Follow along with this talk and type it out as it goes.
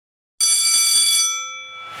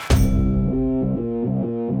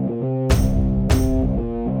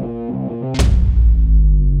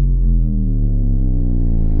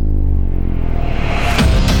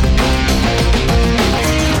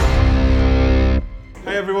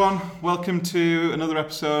everyone, welcome to another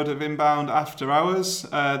episode of Inbound After Hours.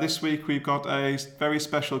 This week we've got a very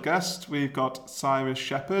special guest. We've got Cyrus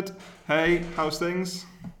Shepherd. Hey, how's things?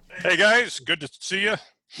 Hey guys, good to see you.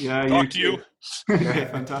 Yeah, Talk to you.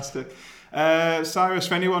 Yeah, fantastic. Cyrus,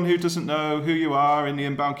 for anyone who doesn't know who you are in the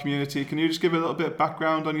Inbound community, can you just give a little bit of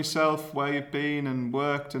background on yourself, where you've been and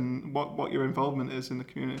worked, and what your involvement is in the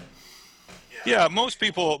community? Yeah, most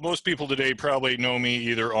people today probably know me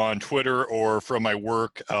either on Twitter or from my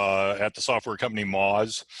work at the software company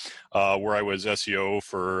Moz, where I was SEO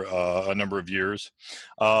for a number of years.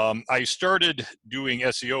 I started doing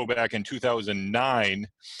SEO back in 2009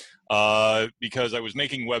 because I was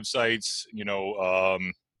making websites,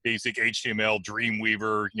 basic HTML,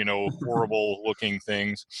 Dreamweaver, horrible looking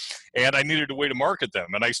things. And I needed a way to market them.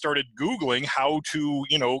 And I started Googling how to,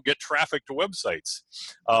 get traffic to websites.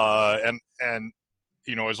 And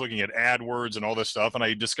I was looking at AdWords and all this stuff, and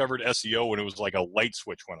I discovered SEO, and it was like a light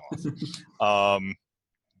switch went off.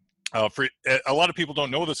 For a lot of people don't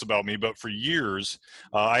know this about me, but for years,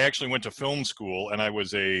 I actually went to film school, and I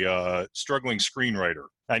was a struggling screenwriter.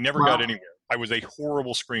 I never got anywhere. I was a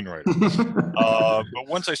horrible screenwriter. But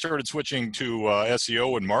once I started switching to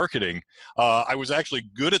SEO and marketing, I was actually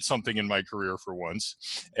good at something in my career for once.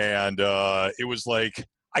 And it was like,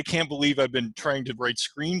 I can't believe I've been trying to write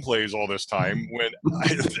screenplays all this time when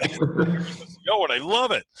SEO, and I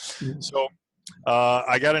love it. So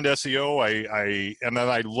I got into SEO, and then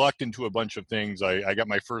I lucked into a bunch of things. I got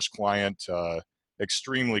my first client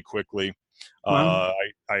extremely quickly.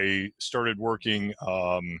 I started working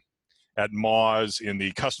at Moz in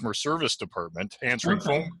the customer service department, answering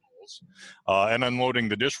phone calls and unloading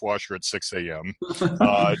the dishwasher at 6 a.m.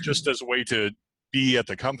 Just as a way to be at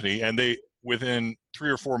the company. And within 3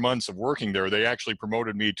 or 4 months of working there, they actually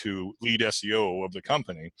promoted me to lead SEO of the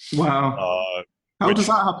company. Wow. How does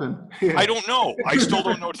that happen? Yeah. I don't know. I still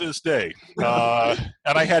don't know to this day.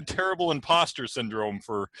 And I had terrible imposter syndrome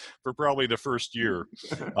for probably the first year.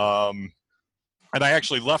 And I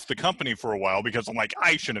actually left the company for a while because I'm like,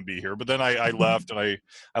 I shouldn't be here. But then I left, and I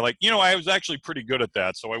I was actually pretty good at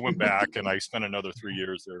that. So I went back and I spent another 3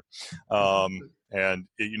 years there. And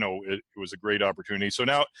it was a great opportunity. So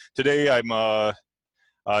now today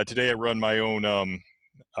today I run my own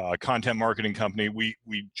content marketing company. We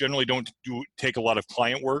generally don't take a lot of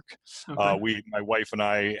client work. My wife and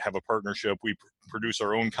I have a partnership. We produce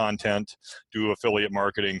our own content, do affiliate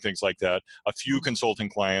marketing, things like that. A few consulting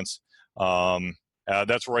clients.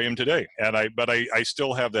 That's where I am today. But I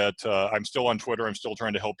still have that. I'm still on Twitter. I'm still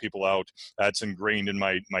trying to help people out. That's ingrained in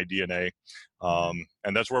my DNA.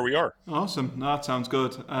 And that's where we are. Awesome. No, that sounds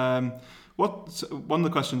good. One of the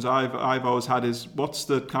questions I've always had is, what's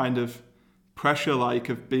the kind of pressure like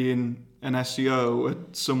of being an SEO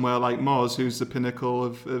at somewhere like Moz, who's the pinnacle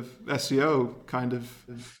of SEO kind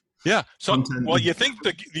of? Yeah. So, content? well, you think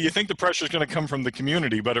the pressure is going to come from the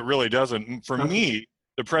community, but it really doesn't. For me,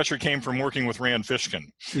 the pressure came from working with Rand Fishkin.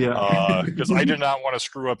 Yeah. Because I did not want to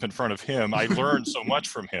screw up in front of him. I learned so much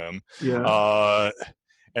from him. Yeah.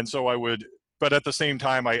 And so but at the same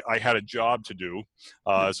time, I had a job to do.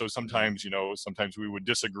 So sometimes we would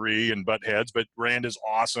disagree and butt heads, but Rand is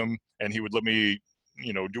awesome, and he would let me,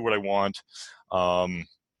 do what I want.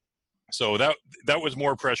 So that was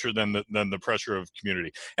more pressure than the pressure of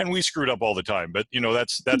community, and we screwed up all the time. But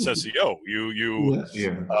that's SEO.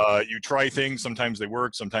 You try things. Sometimes they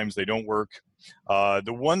work. Sometimes they don't work.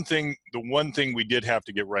 The one thing we did have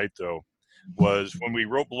to get right, though, was when we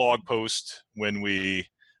wrote blog posts, when we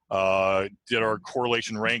did our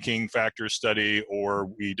correlation ranking factor study, or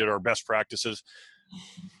we did our best practices,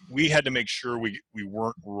 we had to make sure we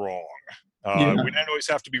weren't wrong. We didn't always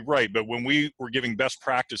have to be right, but when we were giving best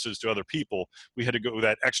practices to other people, we had to go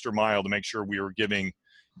that extra mile to make sure we were giving,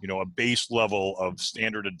 a base level of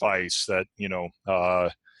standard advice that,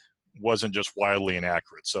 wasn't just wildly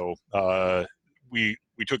inaccurate. So we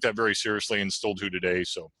took that very seriously and still do today.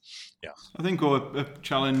 So, yeah. I think a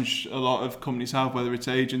challenge a lot of companies have, whether it's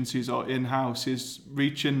agencies or in-house, is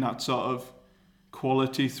reaching that sort of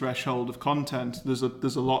quality threshold of content. There's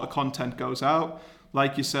a lot of content goes out.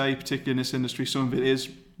 Like you say, particularly in this industry, some of it is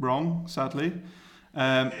wrong, sadly.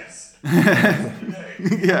 Yes.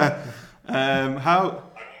 Yeah. How? I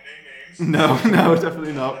won't name names. No,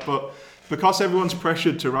 definitely not. But because everyone's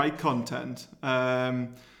pressured to write content, I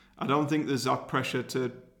don't think there's that pressure to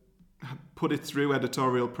put it through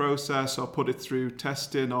editorial process or put it through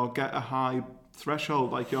testing or get a high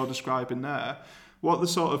threshold like you're describing there. What are the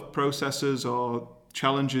sort of processes or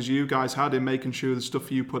challenges you guys had in making sure the stuff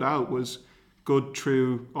you put out was good,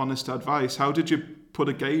 true, honest advice? How did you put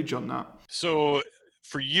a gauge on that? So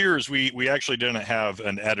for years, we actually didn't have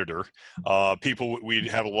an editor. We'd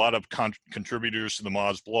have a lot of contributors to the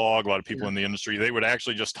Moz blog, a lot of people in the industry. They would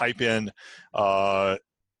actually just type in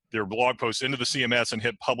their blog posts into the CMS and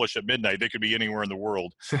hit publish at midnight. They could be anywhere in the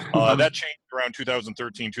world. That changed around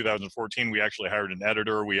 2013, 2014. We actually hired an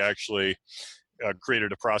editor. We actually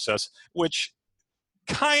created a process, which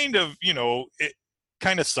kind of, it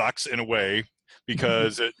kind of sucks in a way,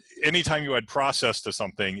 because anytime you add process to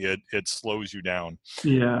something, it slows you down.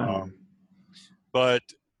 Yeah. But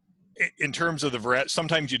in terms of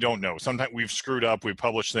sometimes you don't know. Sometimes we've screwed up. We've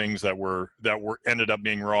published things that ended up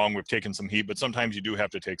being wrong. We've taken some heat, but sometimes you do have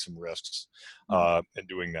to take some risks in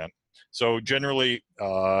doing that. So generally,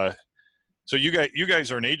 so you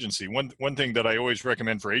guys are an agency. One thing that I always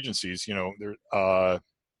recommend for agencies,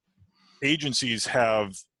 agencies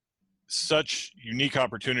have such unique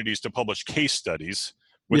opportunities to publish case studies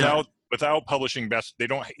without publishing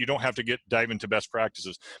you don't have to dive into best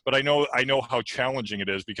practices. But I know how challenging it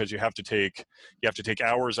is, because you have to take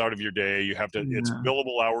hours out of your day. It's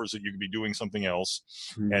billable hours that you could be doing something else,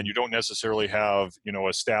 and you don't necessarily have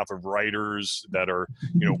a staff of writers that are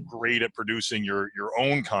great at producing your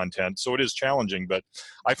own content. So it is challenging. But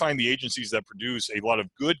I find the agencies that produce a lot of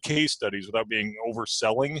good case studies without being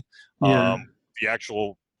overselling the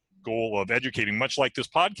actual goal of educating, much like this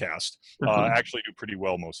podcast, actually do pretty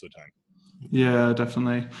well most of the time. Yeah,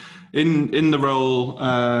 definitely. In the role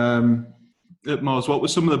at Moz, what were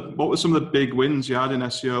some of the big wins you had in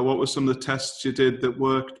SEO? What were some of the tests you did that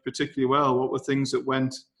worked particularly well? What were things that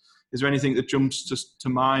went? Is there anything that jumps to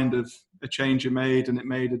mind of a change you made and it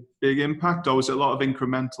made a big impact, or was it a lot of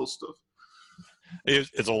incremental stuff?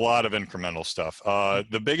 It's a lot of incremental stuff.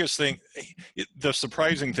 The biggest thing, the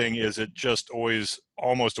surprising thing is it just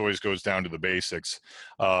almost always goes down to the basics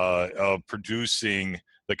of producing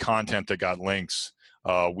the content that got links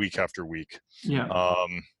week after week. Yeah.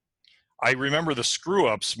 I remember the screw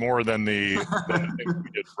ups more than the things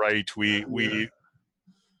we did right. We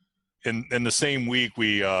in the same week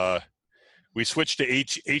we switched to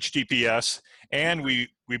HTTPS, and we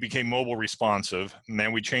became mobile responsive, and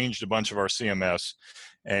then we changed a bunch of our CMS,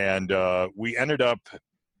 and we ended up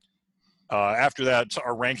after that,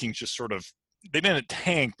 our rankings just sort of, they didn't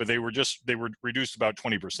tank, but they were reduced about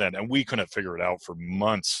 20%, and we couldn't figure it out for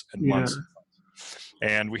months and months.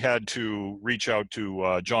 And we had to reach out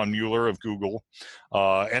to John Mueller of Google,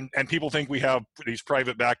 and people think we have these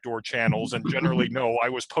private backdoor channels, and generally no. I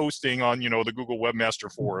was posting on the Google Webmaster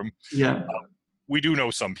Forum. Yeah. We do know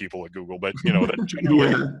some people at Google, but that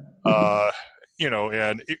generally,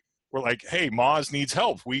 and we're like, hey, Moz needs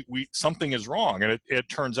help. We something is wrong, and it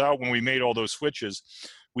turns out when we made all those switches,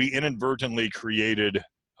 we inadvertently created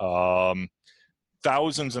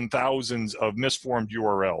thousands and thousands of misformed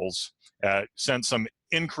URLs, sent some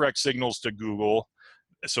incorrect signals to Google,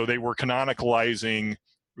 so they were canonicalizing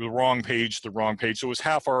the wrong page. So it was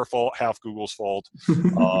half our fault, half Google's fault.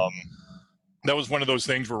 That was one of those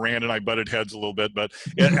things where Rand and I butted heads a little bit, but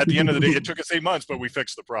at the end of the day, it took us 8 months, but we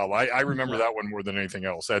fixed the problem. I remember that one more than anything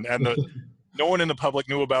else. And no one in the public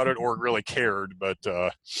knew about it or really cared, but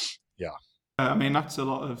yeah. I mean, that's a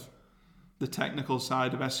lot of the technical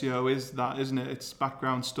side of SEO, isn't it? It's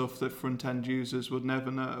background stuff that front-end users would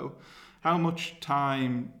never know. How much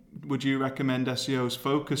time would you recommend SEOs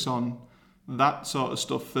focus on that sort of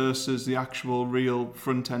stuff versus the actual real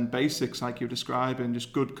front-end basics like you're describing,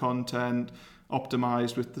 just good content,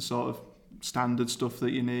 optimized with the sort of standard stuff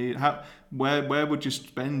that you need? Where would you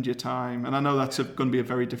spend your time? And I know that's going to be a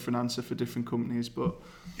very different answer for different companies, but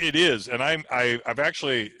it is. And I've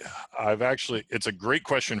actually, it's a great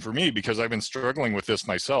question for me, because I've been struggling with this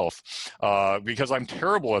myself, because I'm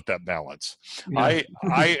terrible at that balance. Yeah.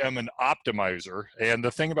 I am an optimizer, and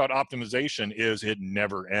the thing about optimization is it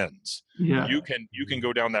never ends. Yeah. You can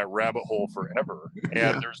go down that rabbit hole forever,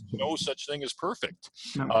 and there's no such thing as perfect.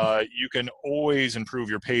 No. You can always improve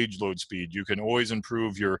your page load speed. You can always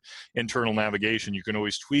improve your internal navigation. You can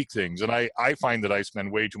always tweak things. And I find that I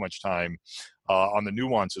spend way too much time on the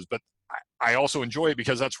nuances, but I also enjoy it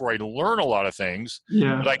because that's where I learn a lot of things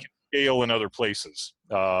that I can scale in other places.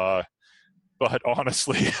 But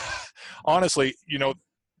honestly,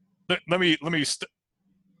 let me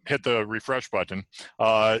hit the refresh button.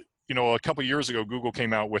 A couple of years ago, Google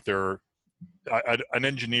came out with an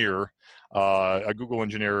engineer, a Google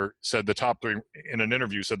engineer, said the top three in an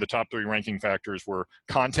interview, said the top three ranking factors were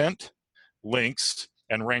content, links,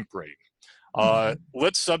 and RankBrain.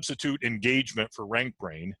 Let's substitute engagement for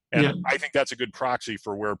RankBrain, and I think that's a good proxy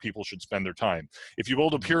for where people should spend their time. If you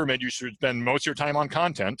build a pyramid, you should spend most of your time on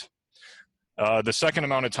content, The second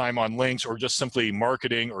amount of time on links, or just simply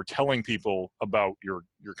marketing or telling people about your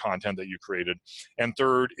content that you created. And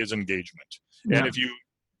third is engagement. Yeah. And if you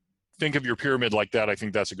think of your pyramid like that, I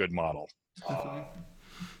think that's a good model. Definitely.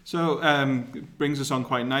 So it brings us on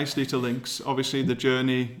quite nicely to links. Obviously, the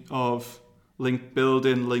journey of link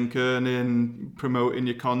building, link earning, promoting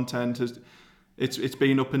your content it's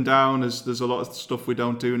been up and down. As there's a lot of stuff we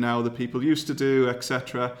don't do now that people used to do,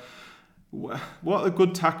 etc. What are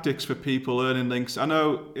good tactics for people earning links? I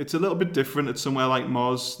know it's a little bit different at somewhere like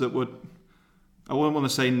Moz that would, I wouldn't want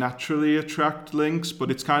to say naturally attract links, but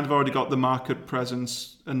it's kind of already got the market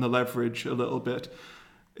presence and the leverage a little bit.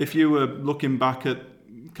 If you were looking back at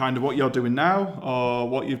kind of what you're doing now or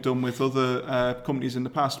what you've done with other companies in the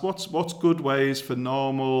past, what's good ways for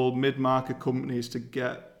normal mid-market companies to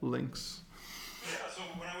get links? Yeah, so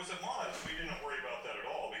when I was at Moz, we didn't worry about that at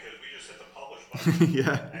all because we just hit the publish button.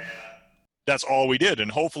 Yeah. And that's all we did, and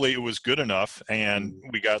hopefully it was good enough and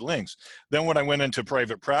we got links. Then when I went into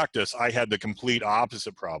private practice, I had the complete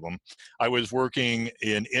opposite problem. I was working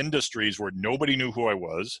in industries where nobody knew who I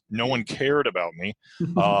was, no one cared about me,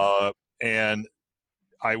 and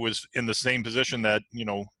I was in the same position that,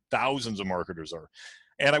 thousands of marketers are.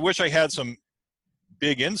 And I wish I had some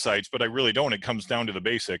big insights, but I really don't. It comes down to the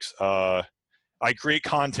basics. I create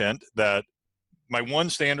content that my one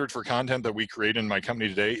standard for content that we create in my company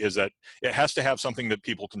today is that it has to have something that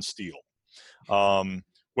people can steal.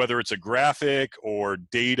 Whether it's a graphic or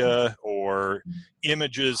data or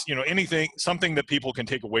images, anything, something that people can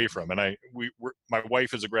take away from. And my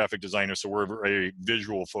wife is a graphic designer, so we're a very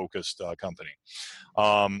visual focused company.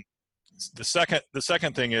 The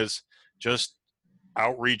second thing is just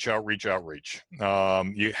outreach. You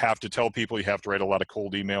have to tell people, you have to write a lot of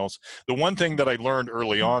cold emails. The one thing that I learned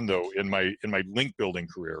early on, though, in my link building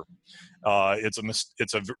career, it's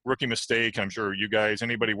a rookie mistake. I'm sure you guys,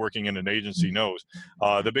 anybody working in an agency knows.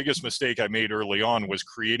 The biggest mistake I made early on was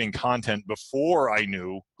creating content before I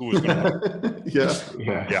knew who was going to.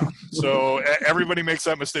 Yeah. So everybody makes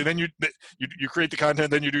that mistake. Then you create the content,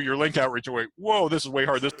 then you do your link outreach. You're like, whoa, this is way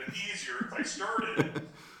hard. This would have been easier if I started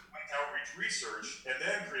outreach research and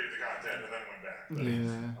then created the content and then went back.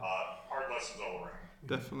 But, hard lessons all around.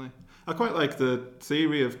 Definitely. I quite like the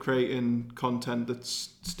theory of creating content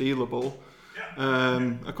that's stealable.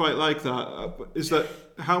 I quite like that. Is that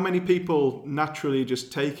how many people naturally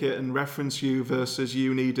just take it and reference you versus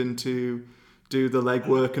you needing to do the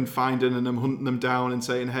legwork and finding and hunting them down and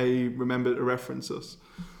saying, hey, remember to reference us?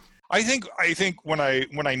 I think when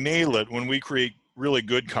I nail it, when we create really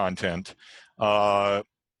good content,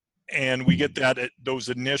 and we get those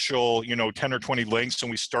initial, 10 or 20 links, and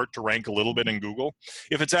we start to rank a little bit in Google.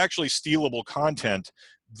 If it's actually stealable content,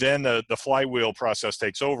 then the flywheel process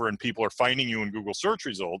takes over, and people are finding you in Google search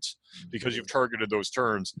results because you've targeted those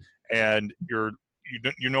terms, and you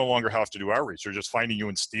no longer have to do outreach. They're just finding you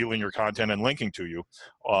and stealing your content and linking to you,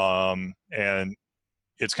 and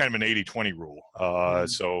it's kind of an 80-20 rule.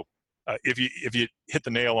 So if you hit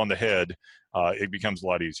the nail on the head, it becomes a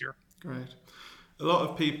lot easier. Great. A lot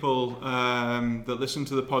of people that listen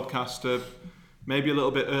to the podcast are maybe a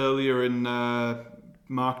little bit earlier in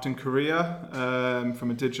marketing career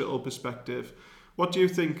from a digital perspective. What do you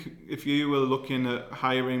think, if you were looking at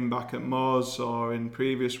hiring back at Moz or in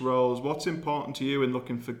previous roles, what's important to you in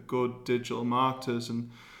looking for good digital marketers,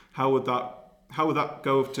 and how would that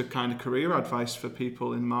go to kind of career advice for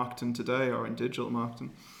people in marketing today or in digital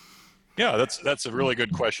marketing? Yeah, that's a really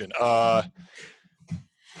good question.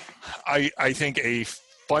 I think a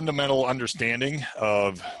fundamental understanding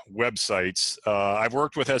of websites. I've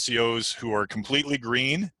worked with SEOs who are completely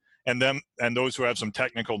green, and those who have some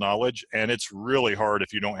technical knowledge, and it's really hard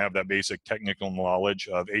if you don't have that basic technical knowledge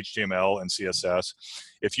of HTML and CSS.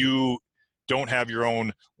 If you don't have your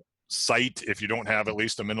own site, if you don't have at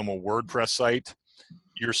least a minimal WordPress site,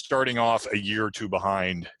 you're starting off a year or two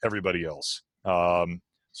behind everybody else.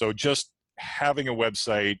 So just having a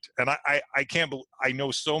website, and I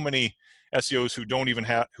know so many SEOs who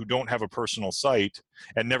don't have a personal site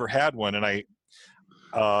and never had one, and I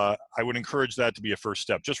would encourage that to be a first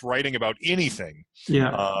step. Just writing about anything,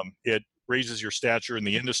 it raises your stature in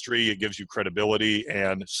the industry, it gives you credibility,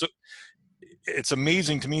 and so it's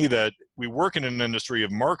amazing to me that we work in an industry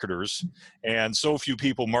of marketers, and so few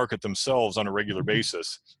people market themselves on a regular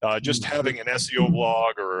basis. Just having an SEO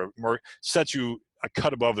blog sets you a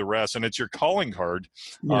cut above the rest, and it's your calling card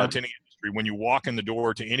to any industry. When you walk in the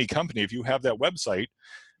door to any company, if you have that website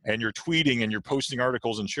and you're tweeting and you're posting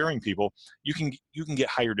articles and sharing people, you can get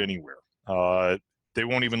hired anywhere. They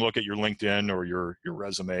won't even look at your LinkedIn or your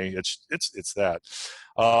resume. It's that.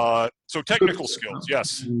 So technical skills,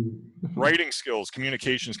 yes. Writing skills,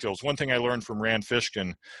 communication skills. One thing I learned from Rand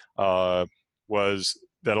Fishkin was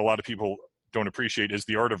that a lot of people don't appreciate is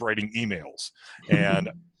the art of writing emails. And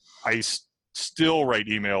I still write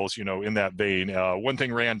emails, in that vein. One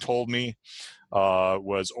thing Rand told me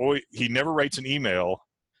was he never writes an email.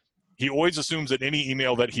 He always assumes that any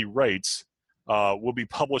email that he writes will be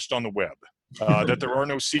published on the web. That there are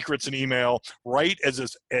no secrets in email. Write as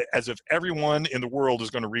if everyone in the world is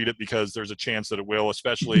going to read it, because there's a chance that it will,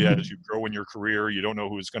 especially as you grow in your career. You don't know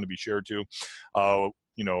who it's going to be shared to.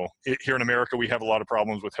 Here in America, we have a lot of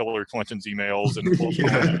problems with Hillary Clinton's emails. And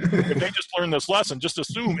if they just learn this lesson, just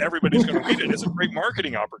assume everybody's going to read it. It's a great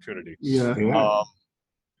marketing opportunity.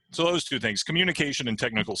 So those two things, communication and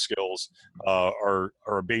technical skills, are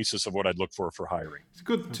a basis of what I'd look for hiring. It's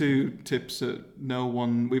good two tips that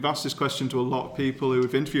we've asked this question to a lot of people who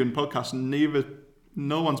we've interviewed in podcasts, and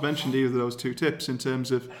no one's mentioned either of those two tips in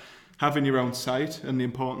terms of having your own site and the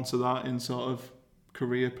importance of that in sort of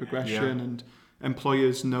career progression and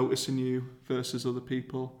employers noticing you versus other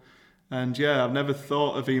people. And I've never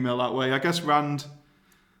thought of email that way. I guess Rand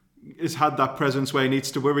has had that presence where he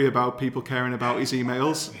needs to worry about people caring about his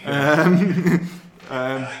emails. I don't need to worry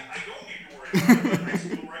about it. I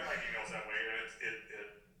still write my emails that way, and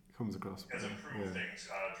it comes across. Has improved things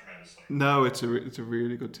tremendously. No, it's a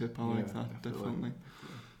really good tip. I like that, definitely.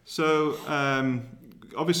 So,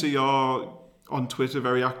 obviously you're on Twitter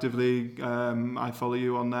very actively. I follow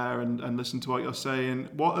you on there and listen to what you're saying.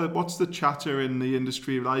 What's the chatter in the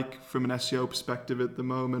industry like from an SEO perspective at the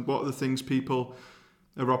moment? What are the things people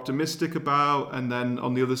are optimistic about, and then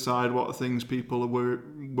on the other side, what are things people are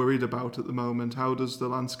worried about at the moment? How does the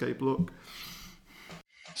landscape look?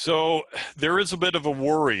 So there is a bit of a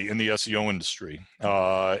worry in the SEO industry,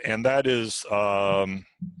 and that is,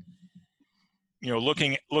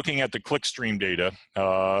 looking at the clickstream data,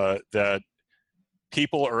 that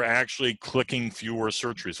people are actually clicking fewer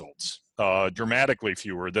search results, dramatically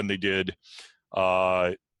fewer than they did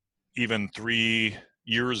even 3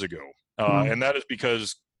 years ago. And that is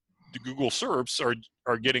because the Google SERPs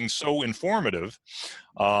are getting so informative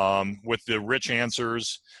with the rich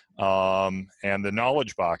answers and the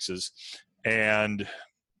knowledge boxes, and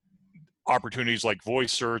opportunities like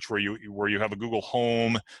voice search where you have a Google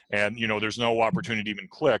Home and there's no opportunity to even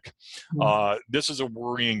click. This is a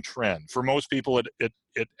worrying trend. For most people,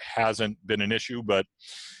 it hasn't been an issue, but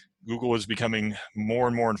Google is becoming more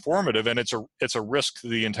and more informative, and it's a risk to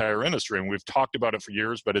the entire industry. And we've talked about it for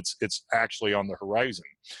years, but it's actually on the horizon.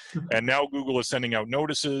 And now Google is sending out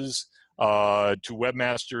notices to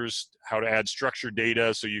webmasters how to add structured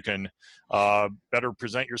data so you can better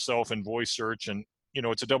present yourself in voice search. And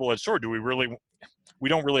it's a double-edged sword. We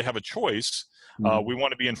don't really have a choice. We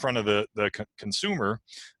want to be in front of the consumer,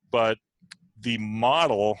 but the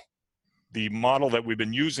model that we've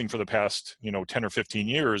been using for the past 10 or 15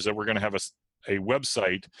 years, that we're going to have a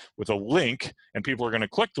website with a link and people are going to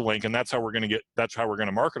click the link, and that's how we're going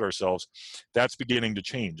to market ourselves, that's beginning to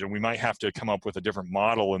change. And we might have to come up with a different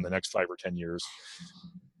model in the next 5 or 10 years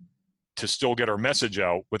to still get our message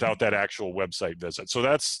out without that actual website visit. So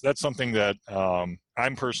that's something that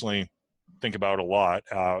I'm personally think about a lot.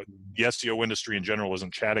 The SEO industry in general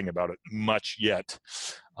isn't chatting about it much yet,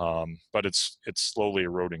 but it's slowly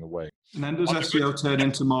eroding away. And then does SEO turn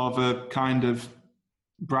into more of a kind of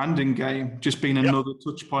branding game, just being another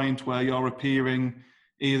touch point where you're appearing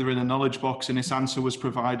either in a knowledge box and this answer was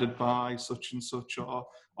provided by such and such, or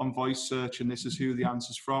on voice search and this is who the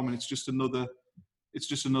answer's from, and it's just another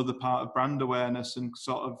part of brand awareness and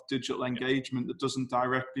sort of digital engagement that doesn't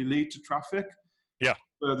directly lead to traffic. Yeah.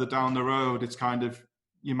 Further down the road, it's kind of,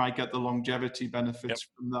 you might get the longevity benefits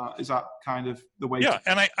from that. Is that kind of the way? Yeah,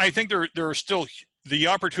 and I think there are still, the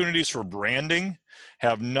opportunities for branding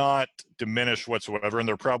have not diminished whatsoever, and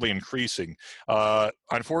they're probably increasing.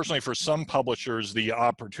 Unfortunately, for some publishers, the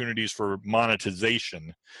opportunities for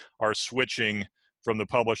monetization are switching from the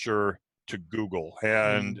publisher to Google,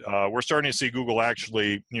 and we're starting to see Google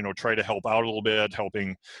actually, try to help out a little bit,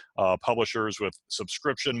 helping publishers with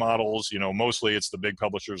subscription models. Mostly it's the big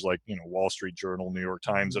publishers like Wall Street Journal, New York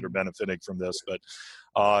Times that are benefiting from this. But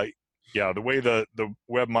the way the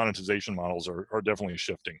web monetization models are definitely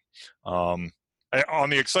shifting.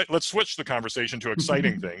 Let's switch the conversation to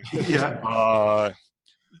exciting things.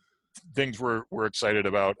 Things we're excited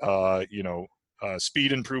about.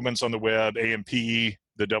 Speed improvements on the web, AMP,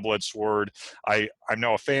 the double-edged sword. I'm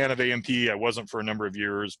now a fan of AMP. I wasn't for a number of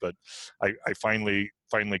years, but I finally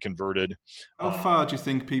converted. How far do you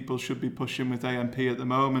think people should be pushing with AMP at the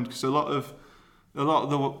moment? Because a lot of a lot of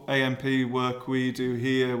the AMP work we do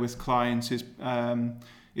here with clients is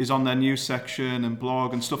on their news section and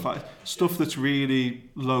blog and stuff that's really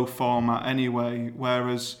low format anyway.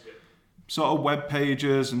 Whereas sort of web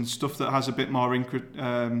pages and stuff that has a bit more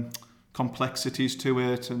complexities to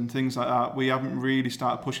it and things like that, we haven't really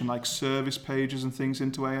started pushing like service pages and things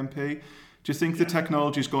into AMP. Do you think the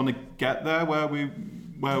technology is going to get there where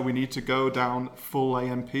we need to go down full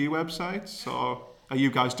AMP websites, or are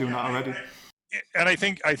you guys doing that already? And I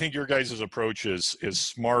think your guys' approach is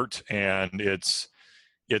smart, and it's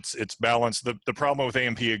balanced. The problem with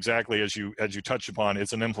AMP, exactly as you touched upon,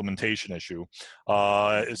 it's an implementation issue,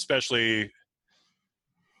 especially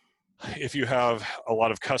if you have a lot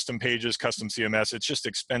of custom pages, custom CMS. It's just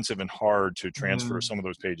expensive and hard to transfer some of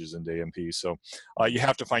those pages into AMP. So you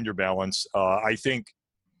have to find your balance. I think,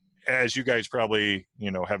 as you guys probably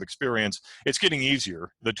have experience, it's getting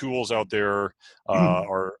easier. The tools out there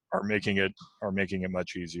are making it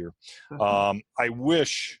much easier. I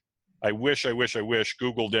wish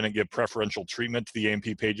Google didn't give preferential treatment to the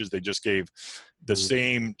AMP pages. They just gave the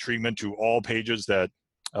same treatment to all pages that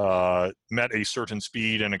met a certain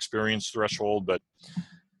speed and experience threshold, but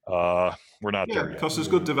we're not there yet. Because there's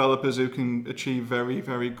good developers who can achieve very,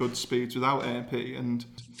 very good speeds without AMP and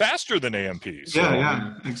faster than AMP. So,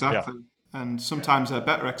 yeah, exactly. Yeah. And sometimes they're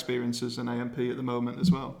better experiences than AMP at the moment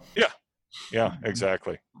as well. Yeah,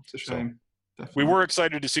 exactly. It's a shame. We were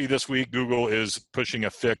excited to see this week Google is pushing a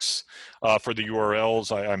fix for the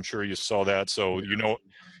URLs. I'm sure you saw that. So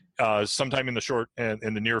sometime in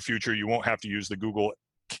the near future, you won't have to use the Google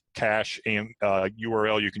cache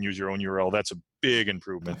URL. You can use your own URL. That's a big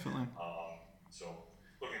improvement. Definitely. So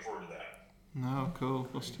looking forward to that. No, cool.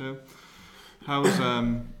 Us too. How's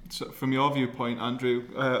so from your viewpoint, Andrew?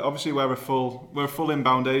 Obviously, we're a full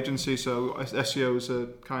inbound agency, so SEO is a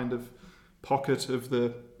kind of pocket of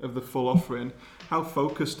the full offering. How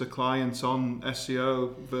focused are clients on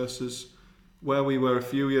SEO versus where we were a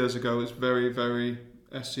few years ago? It's very, very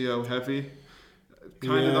SEO heavy.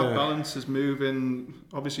 Kind of that balance is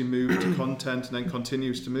obviously moved to content and then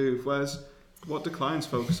continues to move. What do clients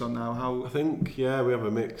focus on now? I think we have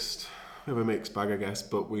a mixed bag, I guess,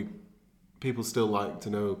 but people still like to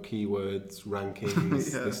know keywords,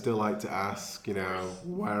 rankings. They still like to ask,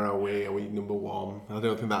 where are we? Are we number one? I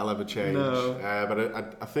don't think that'll ever change. No.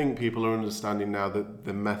 But I think people are understanding now that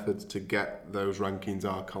the methods to get those rankings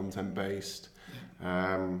are content based.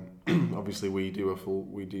 Obviously we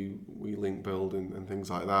link build and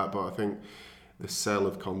things like that, but I think the sell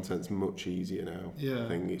of content's much easier now. I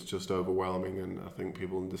think it's just overwhelming, and I think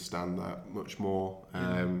people understand that much more,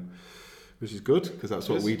 which is good because that's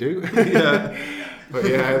what we do. But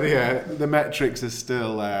the metrics are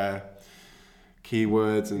still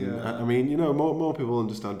keywords, and I mean, more people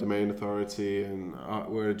understand domain authority, and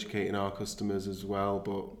we're educating our customers as well,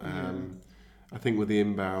 but I think with the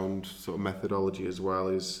inbound sort of methodology as well,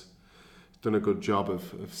 is done a good job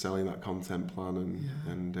of selling that content plan,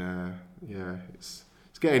 and it's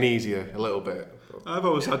getting easier a little bit. But I've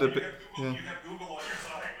always had a bit. You have Google on your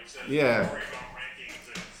side, which says Yeah. don't worry about rankings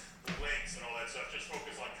and links and all that stuff. Just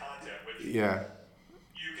focus on content, which you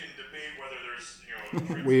can debate whether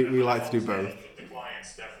there's we like to do both. With the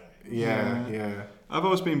clients, definitely. I've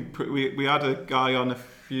always been. We had a guy on a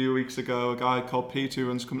few weeks ago, a guy called Peter, who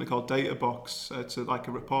runs a company called Databox. It's like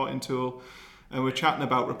a reporting tool, and we're chatting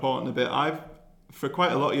about reporting a bit. For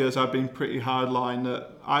quite a lot of years, I've been pretty hardline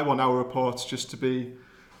that I want our reports just to be,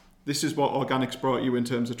 this is what organic's brought you in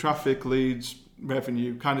terms of traffic, leads,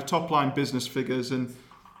 revenue, kind of top line business figures, and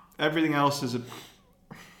everything else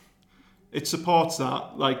it supports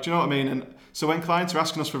that. Like, do you know what I mean? And so when clients are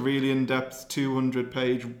asking us for really in-depth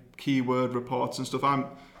 200-page keyword reports and stuff,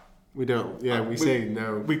 we say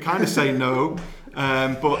no. We kind of say no,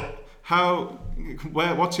 but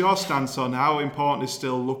what's your stance on how important is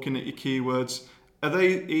still looking at your keywords? Are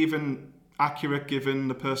they even accurate given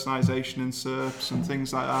the personalization in SERPs and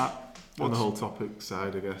things like that? On the whole topic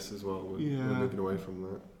side, I guess, as well. We're moving away from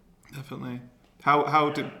that. Definitely.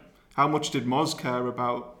 How much did Moz care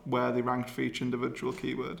about where they ranked for each individual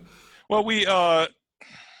keyword? Well, we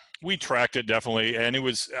tracked it definitely, and it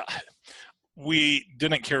was we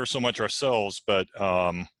didn't care so much ourselves, but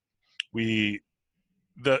it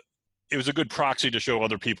was a good proxy to show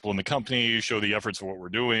other people in the company, show the efforts of what we're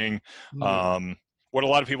doing. What a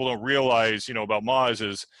lot of people don't realize, about Moz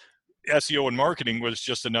is SEO and marketing was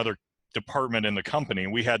just another department in the company.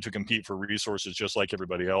 We had to compete for resources just like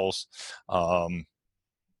everybody else.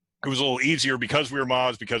 It was a little easier because we were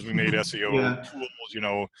Moz, because we made SEO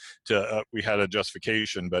tools, we had a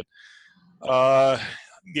justification. But I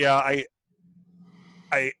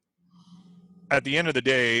at the end of the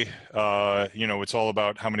day, it's all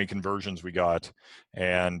about how many conversions we got,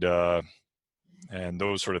 and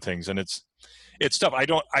those sort of things. And it's tough.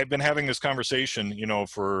 I've been having this conversation,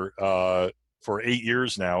 for 8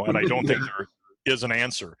 years now, and I don't think there is an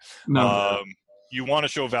answer. No. You want to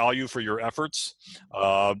show value for your efforts,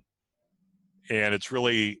 and it's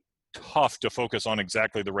really tough to focus on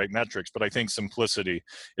exactly the right metrics, but I think simplicity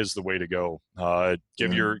is the way to go.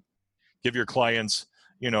 Give your clients,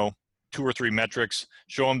 2 or 3 metrics,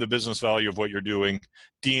 show them the business value of what you're doing,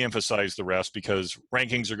 de-emphasize the rest, because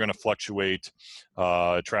rankings are going to fluctuate,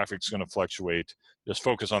 traffic's going to fluctuate. Just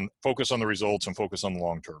focus on the results and focus on the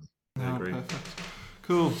long term. I agree. Perfect.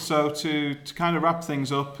 Cool. So to kind of wrap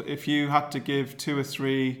things up, if you had to give 2 or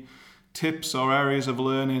 3 tips or areas of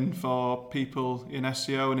learning for people in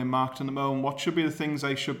SEO and in marketing at the moment, what should be the things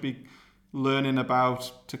they should be learning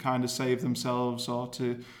about to kind of save themselves or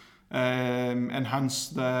to enhance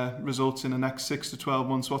their results in the next 6 to 12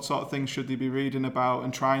 months? What sort of things should they be reading about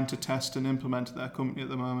and trying to test and implement at their company at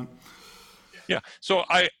the moment? Yeah. So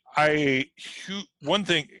one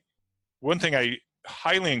thing I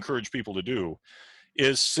highly encourage people to do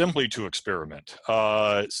is simply to experiment,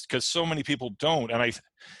 because so many people don't. And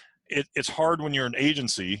it's hard when you're an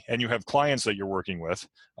agency and you have clients that you're working with,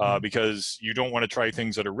 because you don't want to try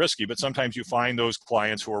things that are risky, but sometimes you find those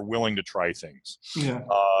clients who are willing to try things. Yeah.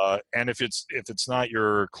 And if it's not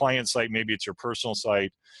your client site, maybe it's your personal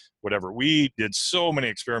site, whatever. We did so many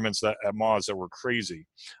experiments at Moz that were crazy.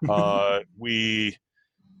 The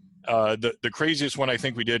craziest one I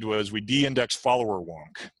think we did was we de-indexed follower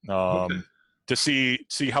wonk. To see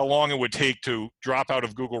how long it would take to drop out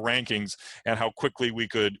of Google rankings and how quickly we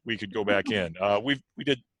could go back in. We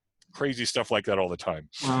did crazy stuff like that all the time.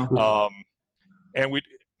 Wow. And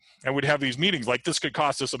we'd have these meetings like, this could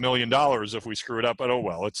cost us $1 million if we screw it up, but oh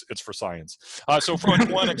well, it's for science. So for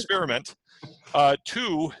one experiment.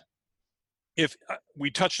 2, if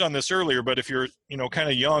we touched on this earlier, but if you're kind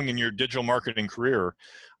of young in your digital marketing career,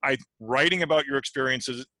 writing about your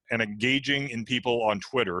experiences and engaging in people on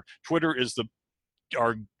Twitter. Twitter is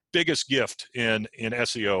our biggest gift in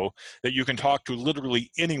SEO, that you can talk to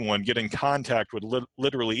literally anyone, get in contact with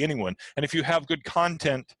literally anyone. And if you have good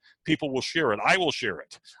content, people will share it. I will share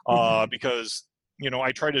it, because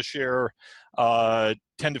I try to share 10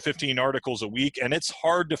 to 15 articles a week, and it's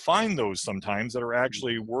hard to find those sometimes that are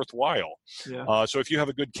actually worthwhile. Yeah. So if you have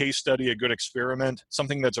a good case study, a good experiment,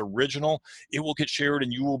 something that's original, it will get shared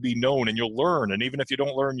and you will be known and you'll learn. And even if you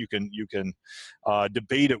don't learn, you can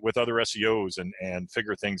debate it with other SEOs and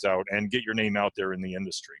figure things out and get your name out there in the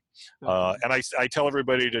industry. And I tell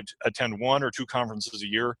everybody to attend 1 or 2 conferences a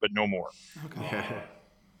year, but no more. Okay. Yeah.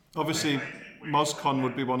 Obviously, MozCon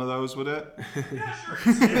would be one of those, would it? Yeah,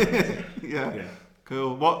 sure. Yeah.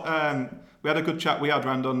 Cool. We had a good chat. We had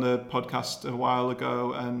Rand on the podcast a while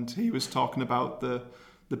ago, and he was talking about the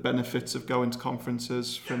benefits of going to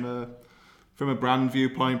conferences from a brand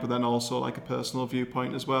viewpoint, but then also like a personal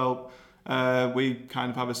viewpoint as well. We kind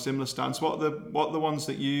of have a similar stance. What are the ones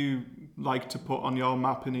that you like to put on your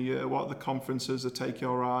map in a year? What are the conferences that take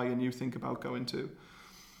your eye and you think about going to?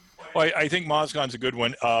 Well, I think MozCon's a good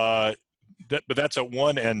one, but that's at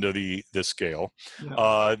one end of the scale.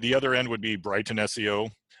 Yeah. The other end would be Brighton SEO.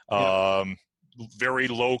 Very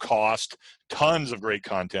low cost, tons of great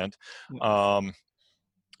content. I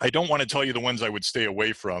don't want to tell you the ones I would stay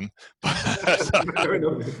away from. I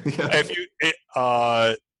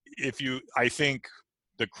think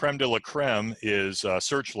the creme de la creme is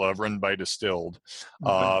SearchLove, run by Distilled,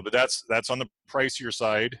 but that's on the pricier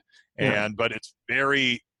side, but it's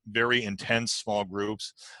very, very intense small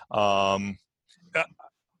groups. I've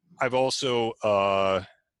also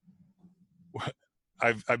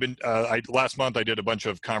last month I did a bunch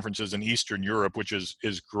of conferences in Eastern Europe, which is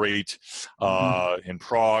great, in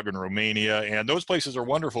Prague and Romania, and those places are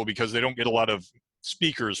wonderful because they don't get a lot of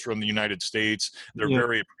speakers from the United States. They're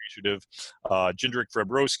very appreciative. Jindrik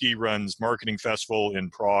Febroski runs Marketing Festival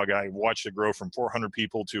in Prague. I watched it grow from 400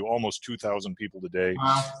 people to almost 2,000 people today.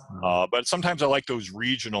 Wow. But sometimes I like those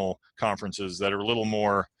regional conferences that are a little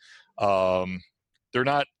more, they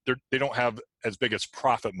don't have as big as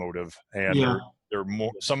profit motive, and they're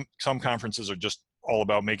more, some conferences are just all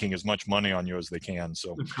about making as much money on you as they can.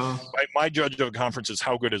 So my judge of a conference is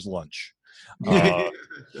how good is lunch.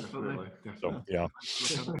 Definitely. So, yeah.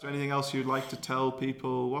 Is there anything else you'd like to tell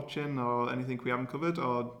people watching, or anything we haven't covered?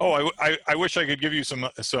 Or I wish I could give you some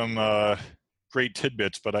great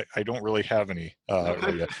tidbits, but I don't really have any.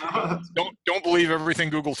 Yet. Don't believe everything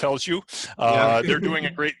Google tells you. They're doing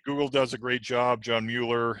Google does a great job. John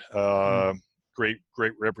Mueller, great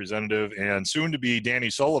representative, and soon to be Danny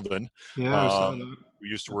Sullivan, who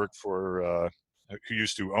used to work for who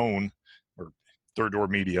used to own or Third Door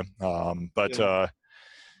Media.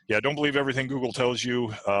 Don't believe everything Google tells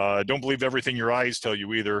you. Don't believe everything your eyes tell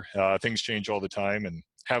you either. Things change all the time, and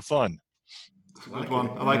have fun. Good one.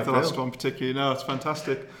 I like the last one particularly. No, it's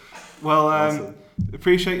fantastic. Well,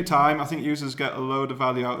 appreciate your time. I think users get a load of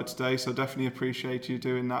value out of today, so definitely appreciate you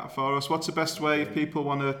doing that for us. What's the best way if people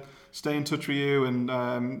want to stay in touch with you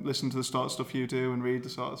and listen to the sort of stuff you do and read the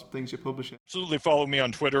sort of things you're publishing? Absolutely, follow me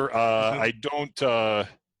on Twitter.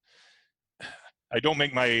 I don't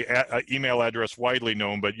make my email address widely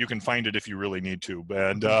known, but you can find it if you really need to.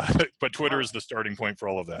 And but Twitter is the starting point for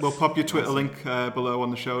all of that. We'll pop your Twitter link below on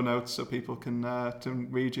the show notes so people can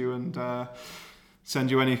read you and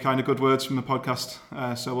send you any kind of good words from the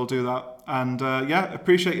podcast. So we'll do that. And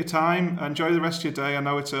appreciate your time. Enjoy the rest of your day. I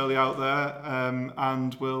know it's early out there,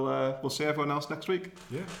 and we'll see everyone else next week.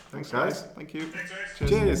 Yeah, thanks guys. Thank you. Thanks, guys.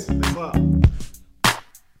 Cheers. Thanks a lot.